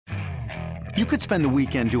You could spend the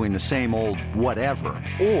weekend doing the same old whatever,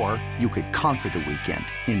 or you could conquer the weekend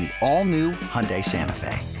in the all-new Hyundai Santa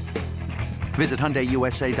Fe. Visit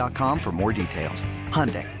HyundaiUSA.com for more details.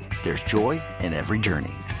 Hyundai, there's joy in every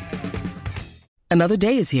journey. Another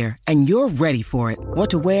day is here, and you're ready for it. What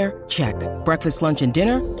to wear? Check. Breakfast, lunch, and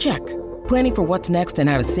dinner? Check. Planning for what's next and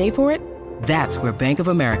how to save for it? That's where Bank of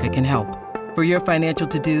America can help. For your financial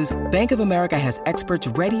to-dos, Bank of America has experts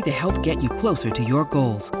ready to help get you closer to your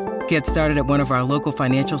goals. Get started at one of our local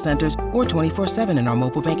financial centers or 24/7 in our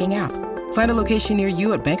mobile banking app. Find a location near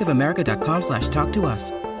you at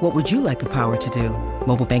bankofamerica.com/talktous. What would you like the power to do?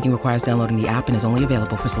 Mobile banking requires downloading the app and is only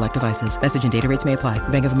available for select devices. Message and data rates may apply.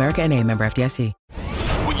 Bank of America N.A., member FDIC.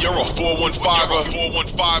 When you're a 415er,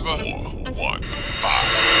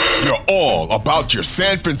 you're all about your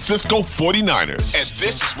San Francisco 49ers. And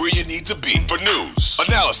this is where you need to be for news,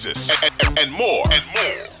 analysis, and more.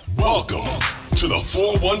 Welcome to the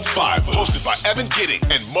 415ers, hosted by Evan Gidding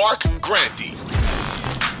and Mark Grandy.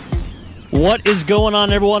 What is going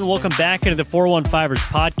on, everyone? Welcome back into the 415ers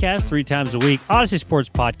podcast, 3 times a week. Odyssey Sports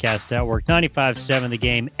Podcast Network, 95.7 The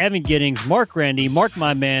Game. Evan Giddings, Mark Grandy. Mark,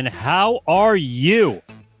 my man, how are you?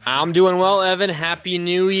 I'm doing well, Evan. Happy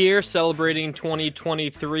New Year. Celebrating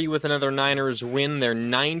 2023 with another Niners win, their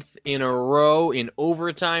 9th in a row in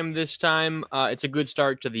overtime this time. It's a good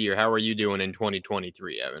start to the year. How are you doing in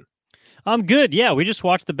 2023, Evan? I'm good. Yeah, we just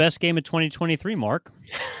watched the best game of 2023, Mark.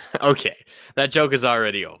 Okay, that joke is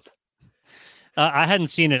already old. I hadn't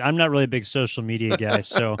seen it. I'm not really a big social media guy,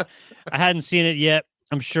 so I hadn't seen it yet.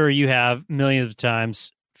 I'm sure you have millions of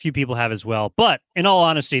times. Few people have as well. But in all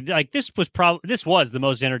honesty, like this was the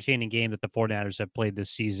most entertaining game that the 49ers have played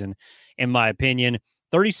this season, in my opinion.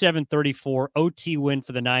 37-34 OT win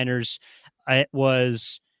for the Niners. It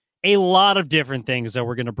was a lot of different things that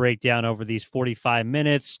we're going to break down over these 45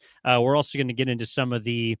 minutes. We're also going to get into some of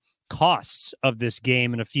the costs of this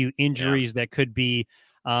game and a few injuries that could be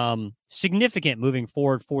significant moving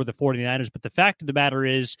forward for the 49ers. But the fact of the matter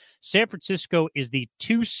is San Francisco is the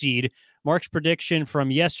 2 seed. Mark's prediction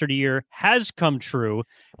from yesteryear has come true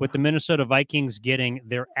with the Minnesota Vikings getting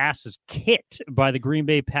their asses kicked by the Green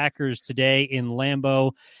Bay Packers today in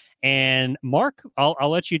Lambeau. And Mark, I'll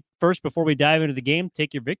let you first, before we dive into the game,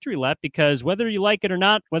 take your victory lap, because whether you like it or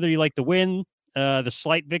not, whether you like the win, the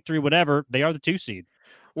slight victory, whatever, they are the 2 seed.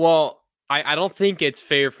 Well, I don't think it's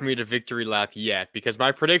fair for me to victory lap yet, because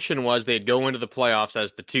my prediction was they'd go into the playoffs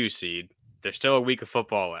as the 2 seed. There's still a week of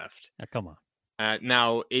football left. Now, come on.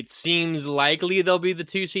 Now, it seems likely they'll be the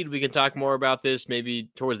 2 seed. We can talk more about this maybe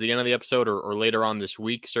towards the end of the episode or later on this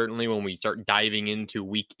week, certainly when we start diving into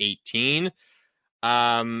week 18.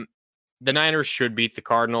 The Niners should beat the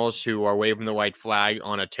Cardinals, who are waving the white flag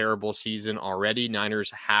on a terrible season already.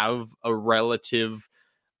 Niners have a relative,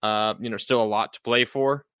 still a lot to play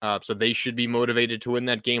for. So they should be motivated to win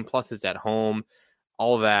that game. Plus, it's at home,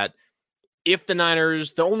 all of that. If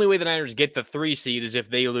the only way the Niners get the 3 seed is if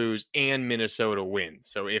they lose and Minnesota wins.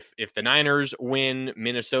 So if the Niners win,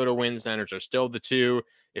 Minnesota wins, Niners are still the 2.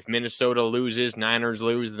 If Minnesota loses, Niners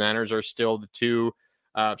lose, the Niners are still the 2.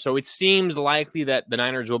 So it seems likely that the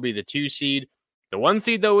Niners will be the 2 seed. The 1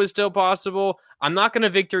 seed, though, is still possible. I'm not going to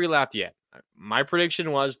victory lap yet. My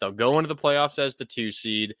prediction was they'll go into the playoffs as the 2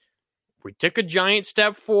 seed. We took a giant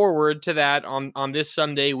step forward to that on this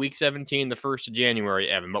Sunday, week 17, the 1st of January,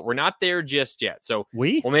 Evan, but we're not there just yet. So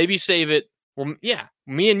we'll maybe save it. Well, yeah,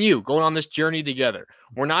 me and you going on this journey together.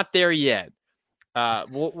 We're not there yet.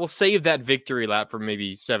 We'll save that victory lap for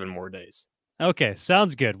maybe 7 more days. Okay,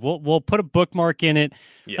 sounds good. We'll put a bookmark in it.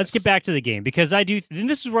 Yes. Let's get back to the game, because and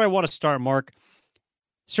this is where I want to start, Mark.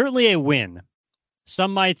 Certainly a win.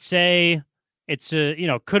 Some might say it's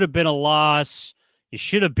could have been a loss. You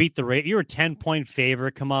should have beat the Raiders. You're a 10-point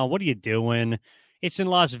favorite. Come on, what are you doing? It's in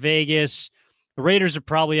Las Vegas. The Raiders are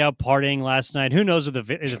probably out partying last night. Who knows if the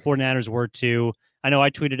 49ers were too. I know I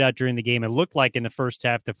tweeted out during the game. It looked like in the first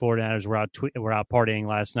half the 49ers were out partying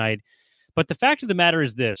last night. But the fact of the matter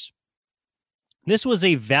is this. This was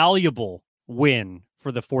a valuable win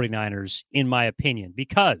for the 49ers, in my opinion,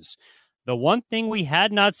 because the one thing we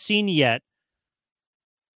had not seen yet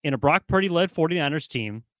in a Brock Purdy-led 49ers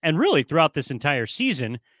team, and really throughout this entire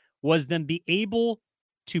season, was them be able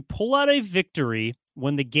to pull out a victory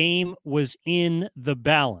when the game was in the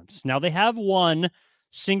balance. Now, they have won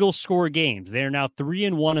single-score games. They are now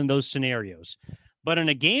 3-1 in those scenarios. But in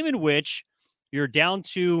a game in which you're down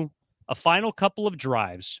to a final couple of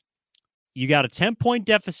drives, you got a 10-point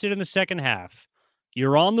deficit in the second half,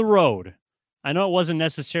 you're on the road. I know it wasn't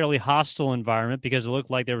necessarily a hostile environment because it looked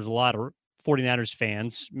like there was a lot of 49ers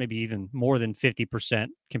fans, maybe even more than 50%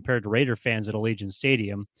 compared to Raider fans at Allegiant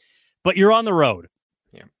Stadium. But you're on the road.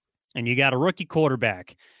 Yeah. and you got a rookie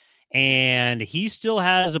quarterback, and he still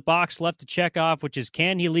has a box left to check off, which is,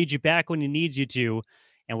 can he lead you back when he needs you to?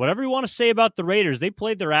 And whatever you want to say about the Raiders, they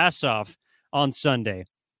played their ass off on Sunday.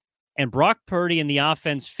 And Brock Purdy and the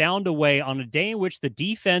offense found a way on a day in which the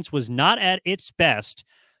defense was not at its best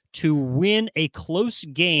to win a close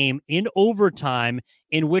game in overtime,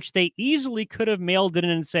 in which they easily could have mailed it in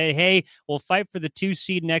and say, hey, we'll fight for the 2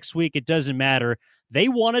 seed next week. It doesn't matter. They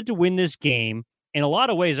wanted to win this game. In a lot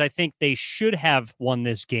of ways, I think they should have won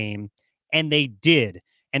this game, and they did.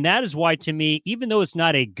 And that is why, to me, even though it's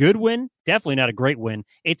not a good win, definitely not a great win,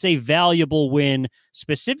 it's a valuable win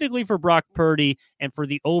specifically for Brock Purdy and for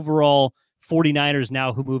the overall 49ers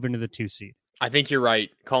now who move into the 2 seed. I think you're right,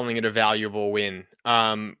 calling it a valuable win.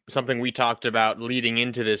 Something we talked about leading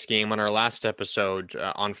into this game on our last episode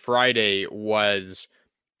on Friday was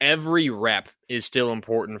every rep is still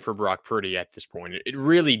important for Brock Purdy at this point. It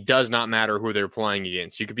really does not matter who they're playing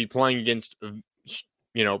against. You could be playing against,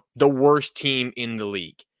 the worst team in the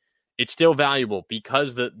league. It's still valuable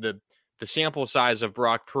because the sample size of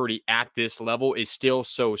Brock Purdy at this level is still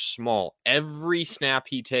so small. Every snap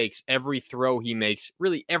he takes, every throw he makes,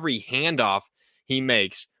 really every handoff he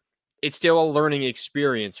makes, it's still a learning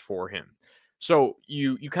experience for him. So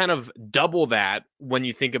you kind of double that when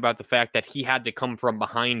you think about the fact that he had to come from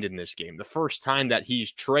behind in this game. The first time that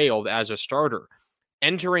he's trailed as a starter.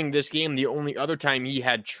 Entering this game, the only other time he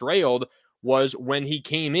had trailed was when he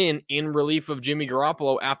came in relief of Jimmy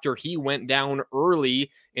Garoppolo after he went down early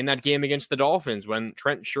in that game against the Dolphins, when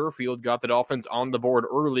Trent Sherfield got the Dolphins on the board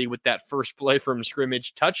early with that first play from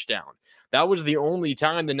scrimmage touchdown. That was the only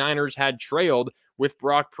time the Niners had trailed with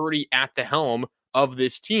Brock Purdy at the helm of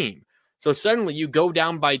this team. So suddenly you go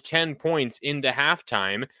down by 10 points into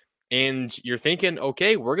halftime, and you're thinking,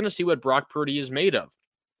 okay, we're going to see what Brock Purdy is made of.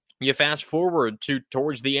 You fast forward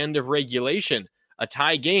towards the end of regulation, a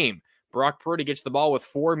tie game. Brock Purdy gets the ball with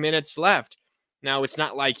 4 minutes left. Now, it's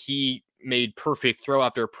not like he made perfect throw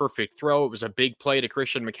after perfect throw. It was a big play to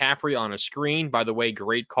Christian McCaffrey on a screen. By the way,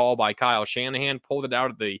 great call by Kyle Shanahan. Pulled it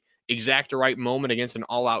out at the exact right moment against an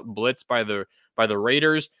all-out blitz by the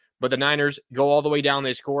Raiders. But the Niners go all the way down.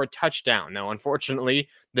 They score a touchdown. Now, unfortunately,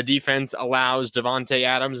 the defense allows Devontae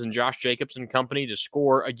Adams and Josh Jacobs and company to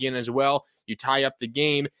score again as well. You tie up the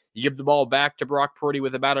game. You give the ball back to Brock Purdy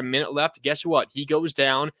with about a minute left. Guess what? He goes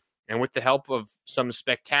down, and with the help of some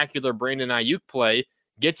spectacular Brandon Ayuk play,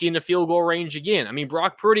 gets you into field goal range again. I mean,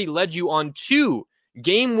 Brock Purdy led you on 2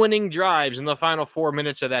 game-winning drives in the final 4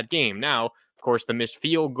 minutes of that game. Now, of course, the missed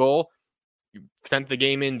field goal sent the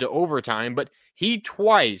game into overtime, but he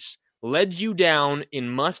twice led you down in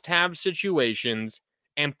must-have situations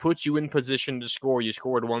and put you in position to score. You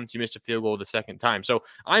scored once, you missed a field goal the second time. So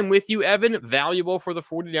I'm with you, Evan. Valuable for the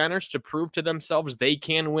 49ers to prove to themselves they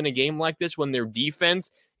can win a game like this when their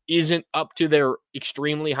defense isn't up to their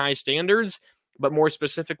extremely high standards. But more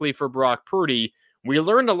specifically for Brock Purdy, we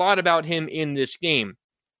learned a lot about him in this game.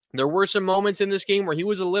 There were some moments in this game where he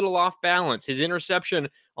was a little off balance. His interception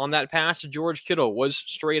on that pass to George Kittle was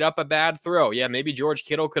straight up a bad throw. Yeah, maybe George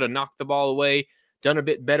Kittle could have knocked the ball away, done a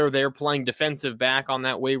bit better there playing defensive back on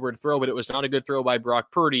that wayward throw, but it was not a good throw by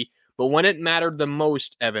Brock Purdy. But when it mattered the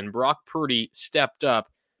most, Evan, Brock Purdy stepped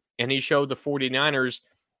up, and he showed the 49ers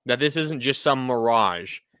that this isn't just some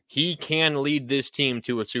mirage. He can lead this team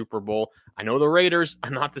to a Super Bowl. I know the Raiders are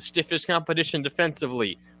not the stiffest competition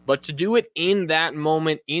defensively, but to do it in that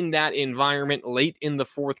moment, in that environment, late in the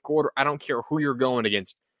fourth quarter, I don't care who you're going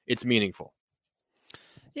against, it's meaningful.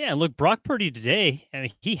 Yeah, look, Brock Purdy today, I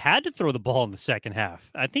mean, he had to throw the ball in the second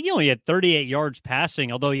half. I think he only had 38 yards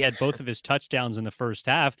passing, although he had both of his touchdowns in the first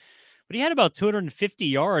half. But he had about 250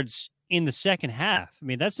 yards in the second half. I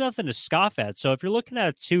mean, that's nothing to scoff at. So if you're looking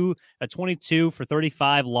at a 22 for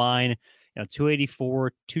 35 line,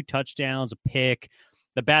 284, 2 touchdowns, a pick,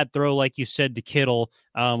 the bad throw, like you said, to Kittle.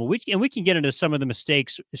 We can get into some of the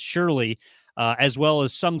mistakes, surely, as well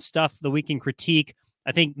as some stuff that we can critique.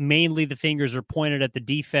 I think mainly the fingers are pointed at the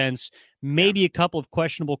defense, maybe a couple of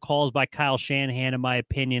questionable calls by Kyle Shanahan, in my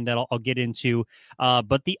opinion, that I'll get into.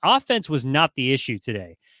 But the offense was not the issue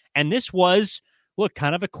today. And this was, look,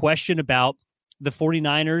 kind of a question about the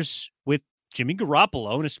 49ers with Jimmy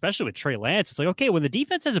Garoppolo, and especially with Trey Lance. It's like, okay, when the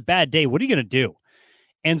defense has a bad day, what are you going to do?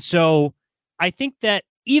 And so I think that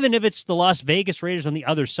even if it's the Las Vegas Raiders on the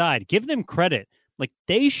other side, give them credit. Like,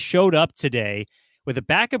 they showed up today with a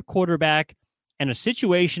backup quarterback and a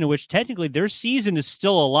situation in which technically their season is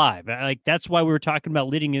still alive. Like, that's why we were talking about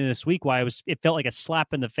leading in this week, why it felt like a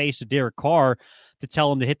slap in the face to Derek Carr to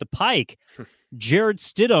tell him to hit the pike. Jarrett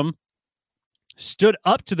Stidham stood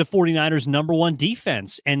up to the 49ers' number one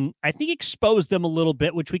defense and I think exposed them a little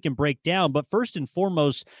bit, which we can break down. But first and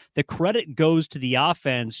foremost, the credit goes to the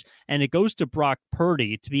offense and it goes to Brock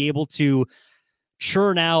Purdy to be able to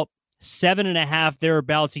churn out 7.5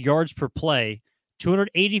 thereabouts yards per play,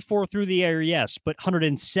 284 through the air, yes, but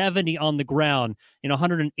 170 on the ground,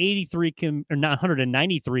 193 or not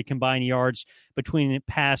 193 combined yards between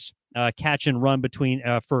pass, catch and run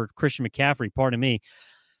for Christian McCaffrey, pardon me.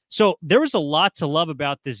 So there was a lot to love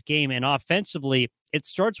about this game, and offensively, it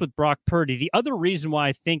starts with Brock Purdy. The other reason why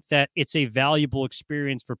I think that it's a valuable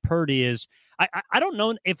experience for Purdy is I don't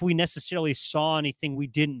know if we necessarily saw anything we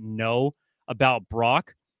didn't know about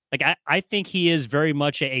Brock. Like, I think he is very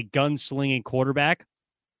much a gunslinging quarterback,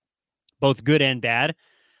 both good and bad.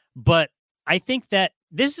 But I think that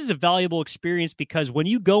this is a valuable experience because when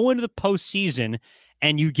you go into the postseason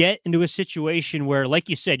and you get into a situation where, like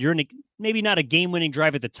you said, you're in maybe not a game-winning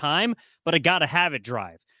drive at the time, but a gotta-have-it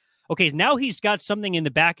drive. Okay, now he's got something in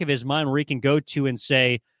the back of his mind where he can go to and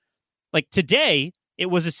say, like today, it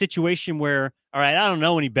was a situation where, all right, I don't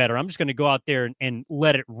know any better. I'm just going to go out there and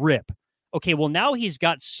let it rip. Okay, well, now he's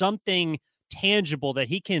got something tangible that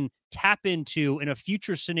he can tap into in a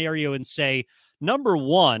future scenario and say, number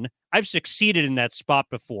one, I've succeeded in that spot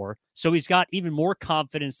before. So he's got even more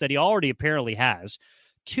confidence that he already apparently has.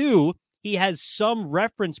 Two, he has some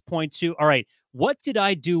reference point to, all right, what did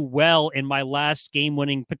I do well in my last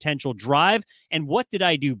game-winning potential drive? And what did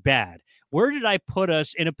I do bad? Where did I put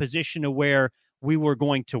us in a position to where we were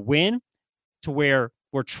going to win, to where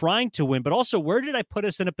we're trying to win, but also where did I put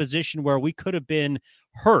us in a position where we could have been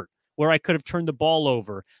hurt, where I could have turned the ball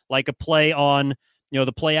over, like a play on,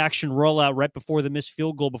 the play action rollout right before the missed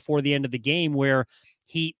field goal before the end of the game where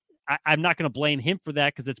I'm not going to blame him for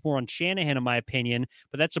that because it's more on Shanahan, in my opinion,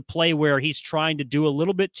 but that's a play where he's trying to do a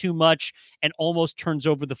little bit too much and almost turns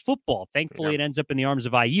over the football. Thankfully, It ends up in the arms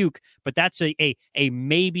of Ayuk, but that's a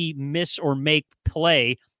maybe miss or make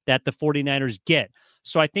play that the 49ers get.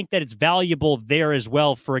 So I think that it's valuable there as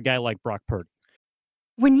well for a guy like Brock Purdy.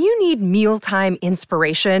 When you need mealtime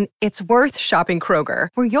inspiration, it's worth shopping Kroger,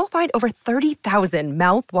 where you'll find over 30,000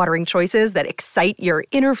 mouth-watering choices that excite your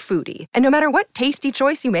inner foodie. And no matter what tasty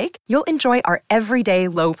choice you make, you'll enjoy our everyday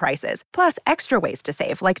low prices, plus extra ways to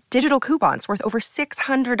save, like digital coupons worth over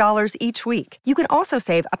 $600 each week. You can also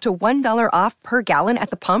save up to $1 off per gallon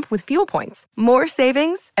at the pump with fuel points. More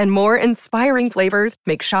savings and more inspiring flavors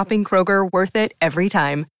make shopping Kroger worth it every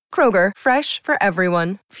time. Kroger, fresh for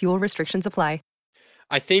everyone. Fuel restrictions apply.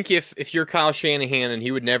 I think if you're Kyle Shanahan, and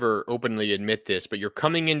he would never openly admit this, but you're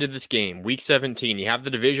coming into this game, week 17, you have the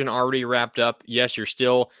division already wrapped up. Yes, you're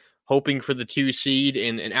still hoping for the 2 seed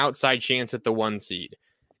and an outside chance at the 1 seed.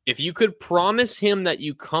 If you could promise him that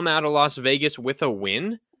you come out of Las Vegas with a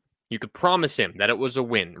win, you could promise him that it was a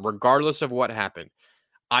win, regardless of what happened.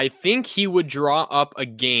 I think he would draw up a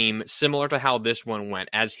game similar to how this one went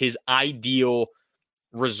as his ideal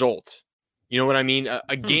result. You know what I mean?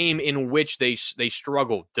 A game in which they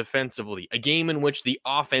struggled defensively. A game in which the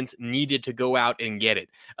offense needed to go out and get it.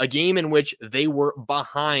 A game in which they were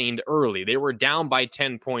behind early. They were down by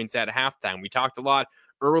 10 points at halftime. We talked a lot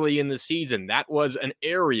early in the season. That was an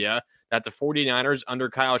area that the 49ers under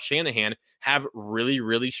Kyle Shanahan have really,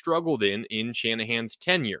 really struggled in Shanahan's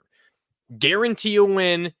tenure. Guarantee a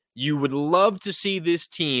win. You would love to see this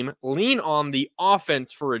team lean on the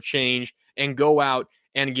offense for a change and go out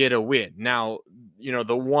and get a win. Now,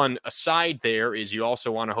 the one aside there is you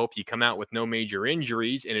also want to hope you come out with no major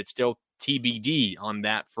injuries, and it's still TBD on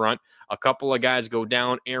that front. A couple of guys go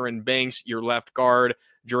down. Aaron Banks, your left guard,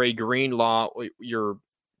 Dre Greenlaw, your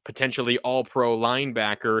potentially all-pro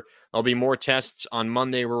linebacker. There'll be more tests on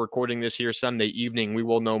Monday. We're recording this here Sunday evening. We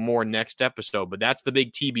will know more next episode, but that's the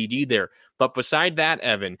big TBD there. But beside that,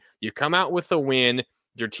 Evan, you come out with a win.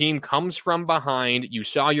 Your team comes from behind. You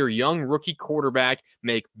saw your young rookie quarterback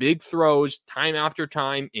make big throws time after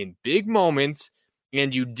time in big moments,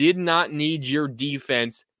 and you did not need your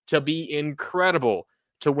defense to be incredible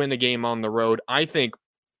to win a game on the road. I think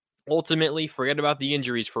ultimately, forget about the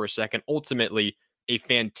injuries for a second, ultimately a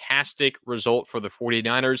fantastic result for the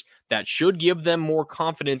 49ers that should give them more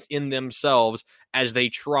confidence in themselves as they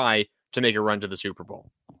try to make a run to the Super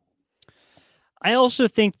Bowl. I also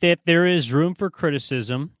think that there is room for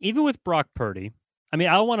criticism, even with Brock Purdy. I mean,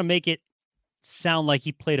 I don't want to make it sound like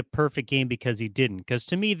he played a perfect game because he didn't. Because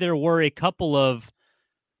to me, there were a couple of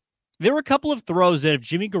throws that if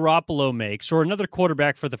Jimmy Garoppolo makes or another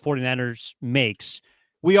quarterback for the 49ers makes,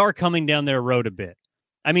 we are coming down their road a bit.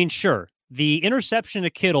 I mean, sure, the interception to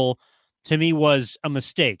Kittle to me was a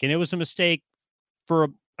mistake, and it was a mistake for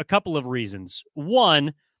a couple of reasons.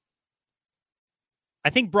 One, I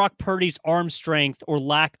think Brock Purdy's arm strength or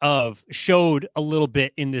lack of showed a little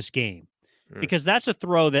bit in this game because that's a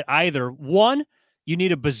throw that either, one, you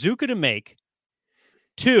need a bazooka to make,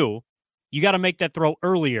 two, you got to make that throw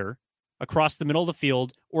earlier across the middle of the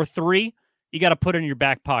field, or three, you got to put it in your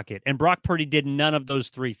back pocket. And Brock Purdy did none of those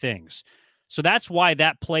three things. So that's why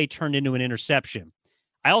that play turned into an interception.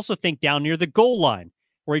 I also think down near the goal line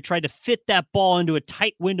where he tried to fit that ball into a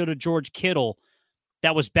tight window to George Kittle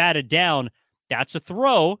that was batted down, that's a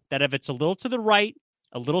throw that if it's a little to the right,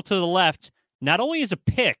 a little to the left, not only is a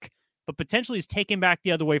pick, but potentially is taken back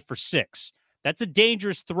the other way for 6. That's a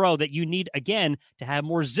dangerous throw that you need, again, to have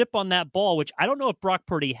more zip on that ball, which I don't know if Brock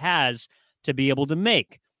Purdy has to be able to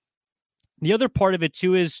make. The other part of it,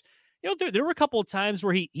 too, is, there were a couple of times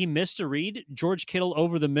where he missed a read. George Kittle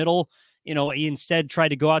over the middle, he instead tried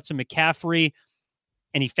to go out to McCaffrey,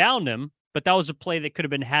 and he found him, but that was a play that could have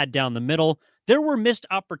been had down the middle. There were missed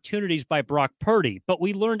opportunities by Brock Purdy, but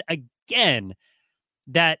we learned again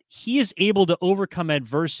that he is able to overcome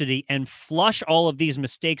adversity and flush all of these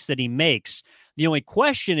mistakes that he makes. The only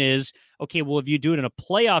question is, okay, well, if you do it in a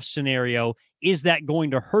playoff scenario, is that going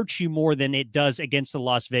to hurt you more than it does against the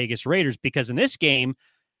Las Vegas Raiders? Because in this game,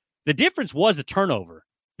 the difference was a turnover.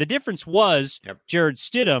 The difference was Jared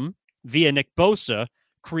Stidham via Nick Bosa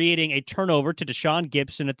creating a turnover to Deshaun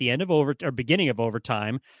Gibson at the end of beginning of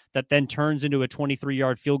overtime that then turns into a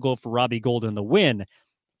 23-yard field goal for Robbie Gould in the win.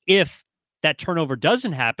 If that turnover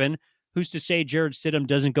doesn't happen, who's to say Jared Stidham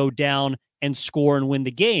doesn't go down and score and win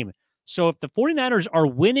the game? So if the 49ers are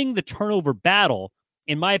winning the turnover battle,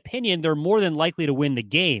 in my opinion, they're more than likely to win the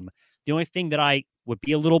game. The only thing that I would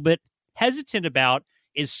be a little bit hesitant about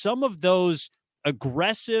is some of those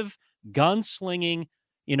aggressive, gunslinging,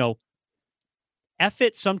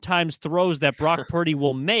 effort sometimes throws that Brock Purdy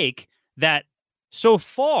will make that so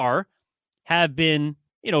far have been,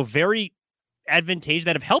 very advantageous,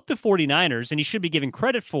 that have helped the 49ers, and he should be given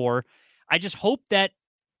credit for. I just hope that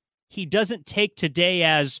he doesn't take today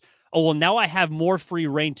as, oh, well, now I have more free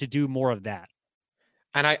reign to do more of that.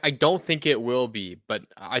 And I don't think it will be, but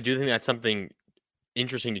I do think that's something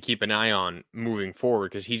interesting to keep an eye on moving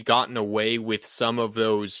forward, because he's gotten away with some of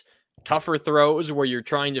those tougher throws where you're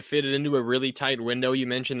trying to fit it into a really tight window. You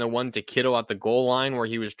mentioned the one to Kittle at the goal line where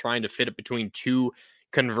he was trying to fit it between two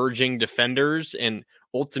converging defenders, and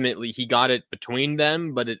ultimately he got it between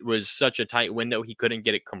them, but it was such a tight window he couldn't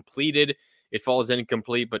get it completed. It falls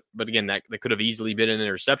incomplete, but again, that could have easily been an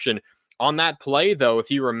interception. On that play, though, if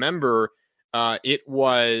you remember, there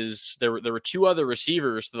were two other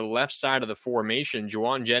receivers to the left side of the formation,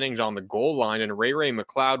 Juwan Jennings on the goal line, and Ray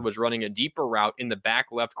McLeod was running a deeper route in the back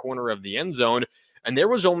left corner of the end zone. And there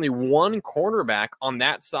was only one cornerback on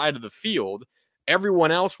that side of the field.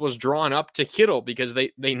 Everyone else was drawn up to Kittle because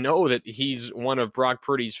they know that he's one of Brock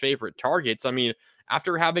Purdy's favorite targets. I mean,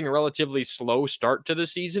 after having a relatively slow start to the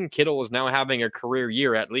season, Kittle is now having a career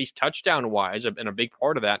year, at least touchdown-wise, and a big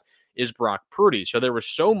part of that is Brock Purdy. So there was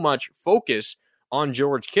so much focus on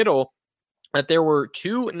George Kittle that there were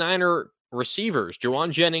two Niner receivers,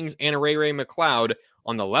 Juwan Jennings and Ray McLeod,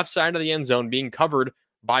 on the left side of the end zone being covered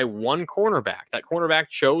by one cornerback. That cornerback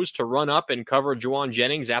chose to run up and cover Juwan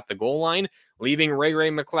Jennings at the goal line, leaving Ray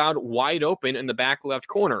McLeod wide open in the back left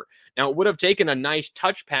corner. Now, it would have taken a nice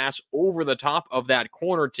touch pass over the top of that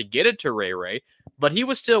corner to get it to Ray, but he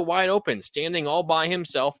was still wide open, standing all by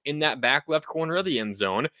himself in that back left corner of the end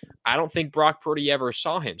zone. I don't think Brock Purdy ever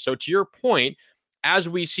saw him. So to your point, as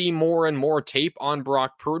we see more and more tape on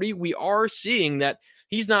Brock Purdy, we are seeing that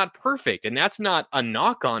he's not perfect, and that's not a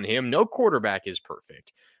knock on him. No quarterback is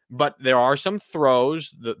perfect, but there are some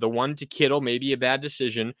throws. The one to Kittle, maybe a bad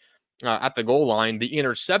decision at the goal line. The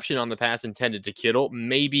interception on the pass intended to Kittle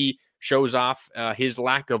maybe shows off his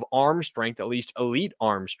lack of arm strength, at least elite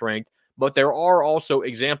arm strength, but there are also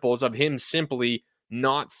examples of him simply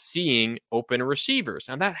not seeing open receivers.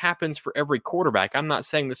 Now, that happens for every quarterback. I'm not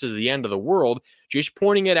saying this is the end of the world, just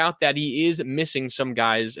pointing it out that he is missing some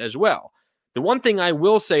guys as well. The one thing I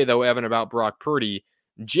will say, though, Evan, about Brock Purdy,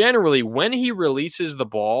 generally when he releases the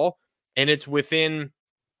ball and it's within,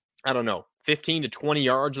 15 to 20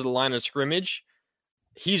 yards of the line of scrimmage,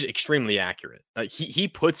 he's extremely accurate. He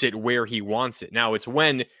puts it where he wants it. Now, it's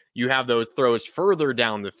when you have those throws further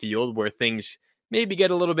down the field where things maybe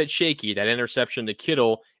get a little bit shaky. That interception to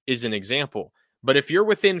Kittle is an example. But if you're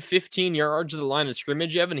within 15 yards of the line of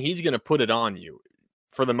scrimmage, Evan, he's going to put it on you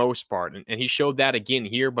for the most part. And he showed that again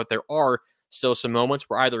here, but there are still some moments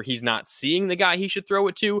where either he's not seeing the guy he should throw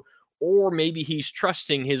it to, or maybe he's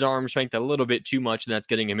trusting his arm strength a little bit too much, and that's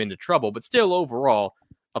getting him into trouble. But still, overall,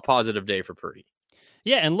 a positive day for Purdy.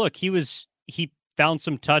 Yeah, and look, he found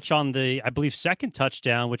some touch on the, I believe, second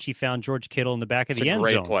touchdown, which he found George Kittle in the back of the end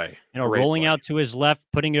zone. Great play. Rolling out to his left,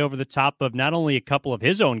 putting it over the top of not only a couple of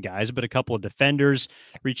his own guys, but a couple of defenders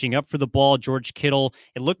reaching up for the ball. George Kittle,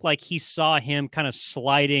 it looked like he saw him kind of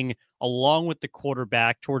sliding along with the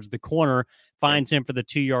quarterback towards the corner, finds him for the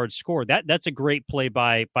 2-yard score. That's a great play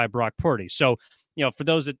by Brock Purdy. So, for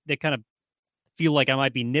those that kind of feel like I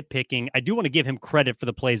might be nitpicking, I do want to give him credit for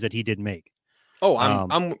the plays that he did make. Oh,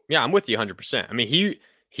 I'm with you 100%. I mean,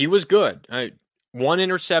 he was good. One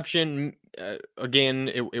interception, again,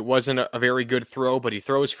 it wasn't a very good throw, but he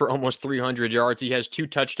throws for almost 300 yards. He has 2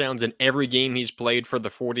 touchdowns in every game he's played for the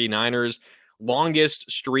 49ers. Longest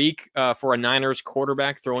streak for a Niners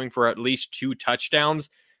quarterback throwing for at least 2 touchdowns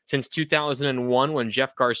since 2001 when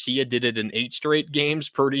Jeff Garcia did it in 8 straight games.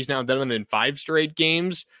 Purdy's now done it in 5 straight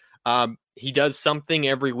games. He does something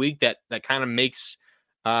every week that kind of makes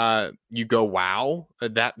you go, wow.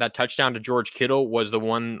 That touchdown to George Kittle was the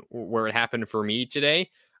one where it happened for me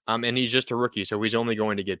today. And he's just a rookie, so he's only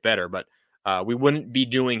going to get better. But we wouldn't be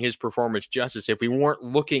doing his performance justice if we weren't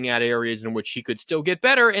looking at areas in which he could still get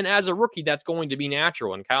better. And as a rookie, that's going to be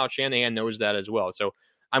natural. And Kyle Shanahan knows that as well. So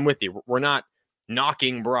I'm with you. We're not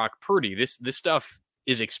knocking Brock Purdy. This stuff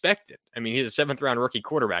is expected. I mean, he's a 7th-round rookie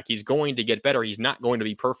quarterback. He's going to get better. He's not going to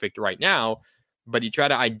be perfect right now. But you try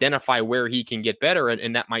to identify where he can get better,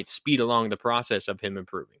 and that might speed along the process of him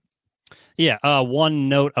improving. Yeah, one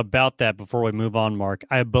note about that before we move on, Mark.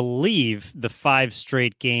 I believe the 5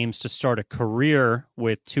 straight games to start a career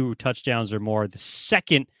with 2 touchdowns or more, the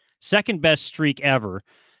second best streak ever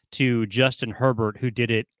to Justin Herbert, who did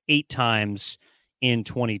it 8 times in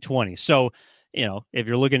 2020. So, if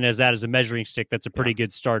you're looking at that as a measuring stick, that's a pretty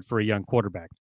good start for a young quarterback.